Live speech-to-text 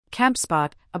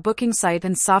Campspot, a booking site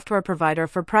and software provider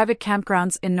for private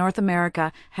campgrounds in North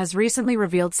America, has recently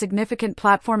revealed significant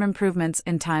platform improvements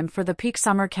in time for the peak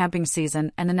summer camping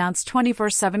season and announced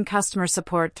 24/7 customer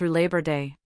support through Labor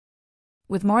Day.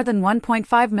 With more than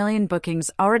 1.5 million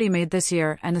bookings already made this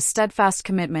year and a steadfast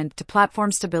commitment to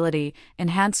platform stability,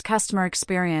 enhanced customer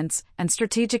experience, and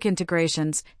strategic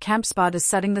integrations, Campspot is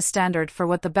setting the standard for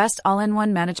what the best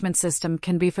all-in-one management system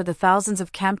can be for the thousands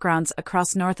of campgrounds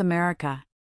across North America.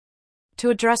 To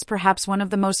address perhaps one of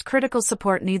the most critical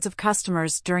support needs of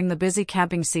customers during the busy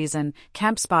camping season,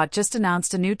 Campspot just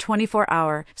announced a new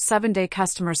 24-hour, 7-day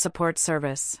customer support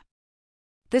service.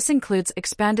 This includes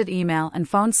expanded email and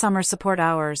phone summer support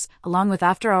hours, along with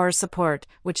after-hours support,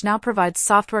 which now provides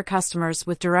software customers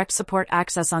with direct support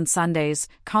access on Sundays,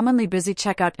 commonly busy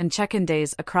checkout and check-in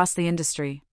days across the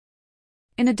industry.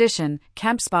 In addition,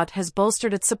 Campspot has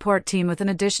bolstered its support team with an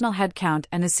additional headcount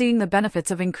and is seeing the benefits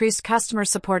of increased customer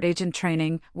support agent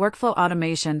training, workflow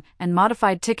automation, and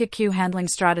modified ticket queue handling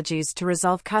strategies to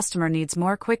resolve customer needs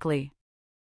more quickly.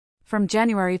 From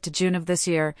January to June of this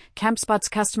year, Campspot's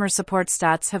customer support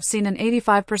stats have seen an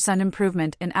 85%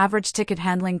 improvement in average ticket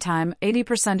handling time,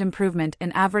 80% improvement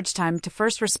in average time to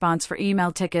first response for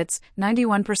email tickets,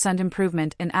 91%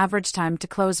 improvement in average time to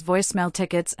close voicemail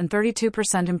tickets, and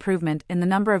 32% improvement in the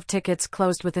number of tickets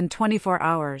closed within 24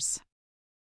 hours.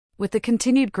 With the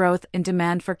continued growth in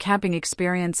demand for camping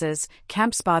experiences,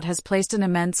 Campspot has placed an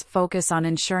immense focus on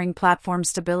ensuring platform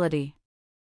stability.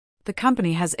 The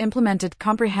company has implemented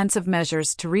comprehensive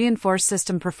measures to reinforce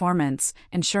system performance,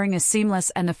 ensuring a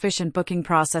seamless and efficient booking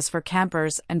process for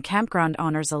campers and campground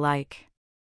owners alike.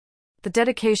 The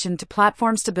dedication to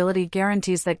platform stability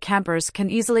guarantees that campers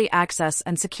can easily access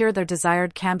and secure their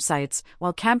desired campsites,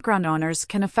 while campground owners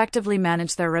can effectively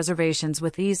manage their reservations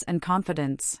with ease and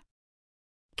confidence.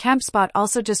 Campspot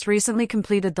also just recently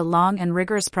completed the long and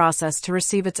rigorous process to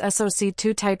receive its SOC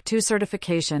 2 Type 2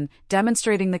 certification,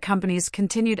 demonstrating the company's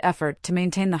continued effort to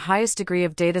maintain the highest degree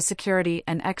of data security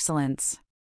and excellence.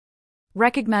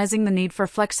 Recognizing the need for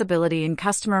flexibility in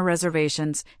customer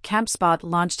reservations, Campspot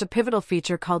launched a pivotal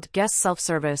feature called Guest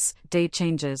Self-Service, Date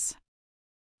Changes.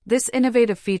 This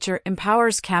innovative feature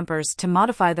empowers campers to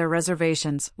modify their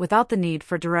reservations without the need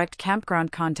for direct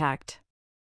campground contact.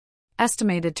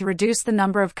 Estimated to reduce the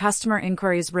number of customer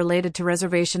inquiries related to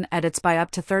reservation edits by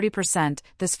up to 30%,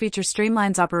 this feature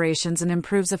streamlines operations and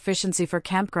improves efficiency for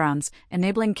campgrounds,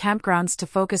 enabling campgrounds to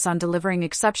focus on delivering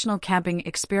exceptional camping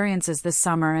experiences this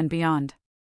summer and beyond.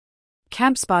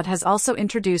 Campspot has also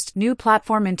introduced new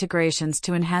platform integrations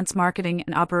to enhance marketing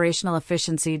and operational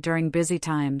efficiency during busy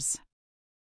times.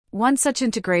 One such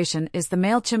integration is the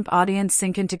MailChimp Audience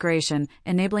Sync integration,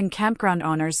 enabling campground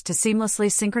owners to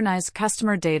seamlessly synchronize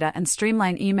customer data and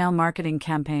streamline email marketing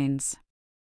campaigns.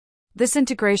 This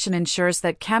integration ensures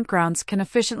that campgrounds can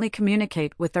efficiently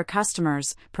communicate with their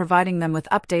customers, providing them with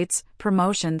updates,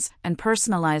 promotions, and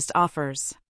personalized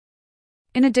offers.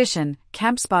 In addition,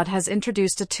 Campspot has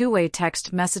introduced a two-way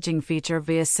text messaging feature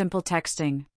via simple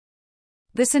texting.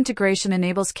 This integration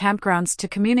enables campgrounds to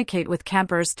communicate with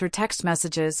campers through text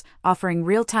messages, offering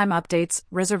real-time updates,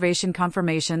 reservation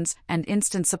confirmations, and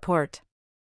instant support.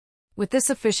 With this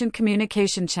efficient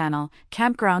communication channel,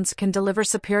 campgrounds can deliver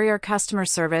superior customer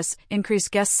service, increase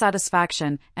guest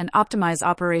satisfaction, and optimize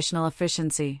operational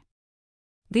efficiency.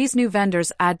 These new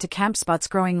vendors add to Campspot's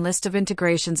growing list of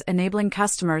integrations, enabling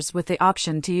customers with the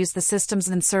option to use the systems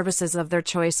and services of their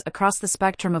choice across the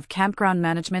spectrum of campground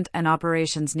management and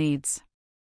operations needs.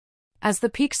 As the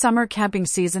peak summer camping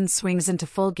season swings into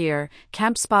full gear,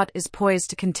 Campspot is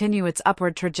poised to continue its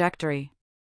upward trajectory.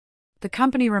 The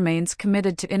company remains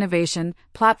committed to innovation,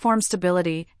 platform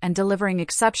stability, and delivering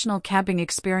exceptional camping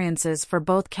experiences for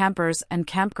both campers and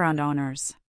campground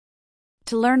owners.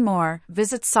 To learn more,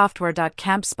 visit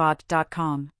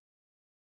software.campspot.com.